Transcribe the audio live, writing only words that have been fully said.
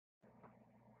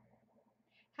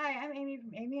Hi, I'm Amy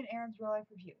from Amy and Aaron's Real Life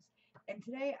Reviews, and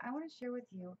today I want to share with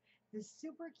you this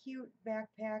super cute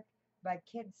backpack by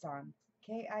Kidson,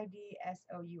 Kidson.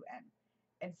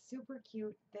 It's super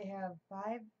cute. They have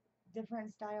 5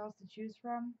 different styles to choose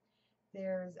from.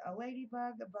 There's a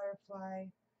ladybug, a butterfly,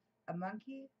 a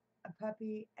monkey, a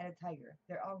puppy, and a tiger.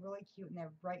 They're all really cute and they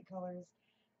have bright colors,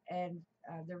 and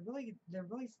they're really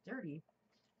sturdy.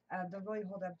 They'll really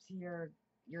hold up to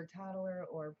your toddler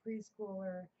or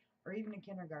preschooler or even a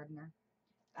kindergartner.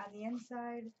 On the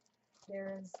inside,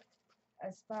 there's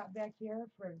a spot back here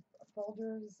for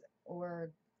folders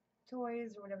or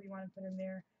toys or whatever you want to put in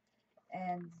there.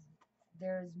 And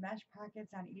there's mesh pockets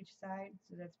on each side,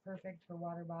 so that's perfect for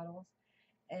water bottles.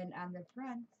 And on the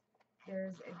front,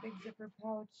 there's a big zipper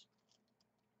pouch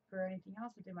for anything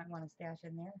else that they might want to stash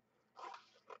in there.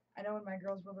 I know when my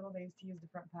girls were little, they used to use the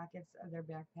front pockets of their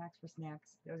backpacks for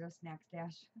snacks. Those are snack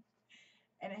stash.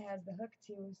 And it has the hook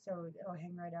too, so it'll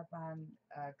hang right up on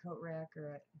a coat rack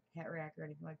or a hat rack or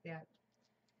anything like that.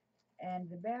 And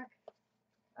the back,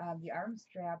 the arm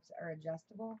straps are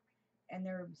adjustable, and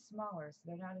they're smaller, so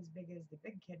they're not as big as the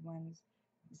big kid ones,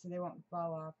 so they won't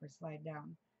fall off or slide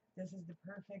down. This is the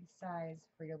perfect size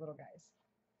for your little guys.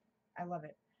 I love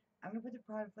it. I'm going to put the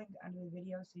product link under the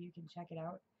video so you can check it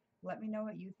out. Let me know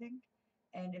what you think,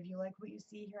 and if you like what you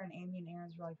see here on Amy and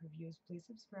Aaron's Real Life Reviews, please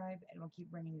subscribe, and we'll keep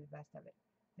bringing you the best of it.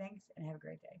 Thanks, and have a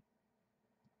great day.